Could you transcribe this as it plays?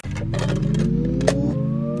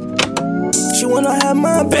wanna have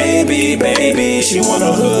my baby, baby. She want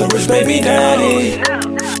a hood rich baby daddy.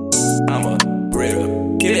 I'm a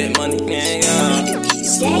real get money nigga.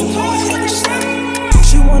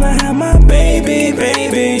 She wanna have my baby,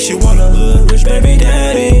 baby. She want a hood rich baby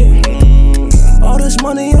daddy. All this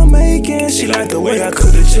money I'm making, she like the way I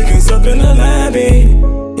cook the chickens up in the lobby.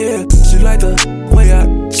 Yeah, she like the way I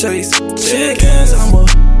chase chickens. I'm a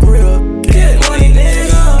real get money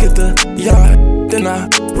nigga. Get the yacht, then I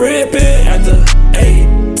rip it at the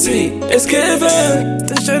AT. It's given.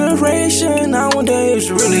 This generation nowadays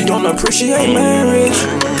really don't appreciate marriage.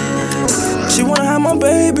 She wanna have my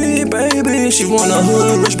baby, baby. She want a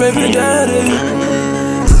hood rich baby daddy.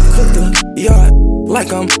 Cook the yacht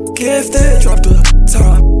like I'm gifted. Drop the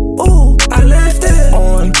top, ooh, I left it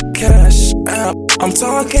on cash app. I'm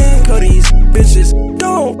talking, cause these bitches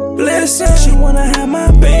don't listen. She wanna have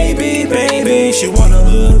my baby, baby. She want a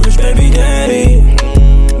hood rich baby daddy.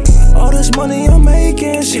 All this money I'm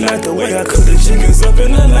making, she like the way I cook the chickens up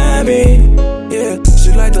in the lobby. Yeah,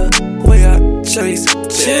 she like the way I chase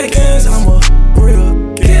chickens. I'm a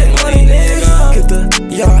real get money nigga. Get the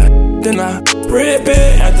yacht, then I rip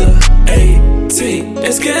it at the AT.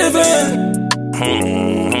 It's given.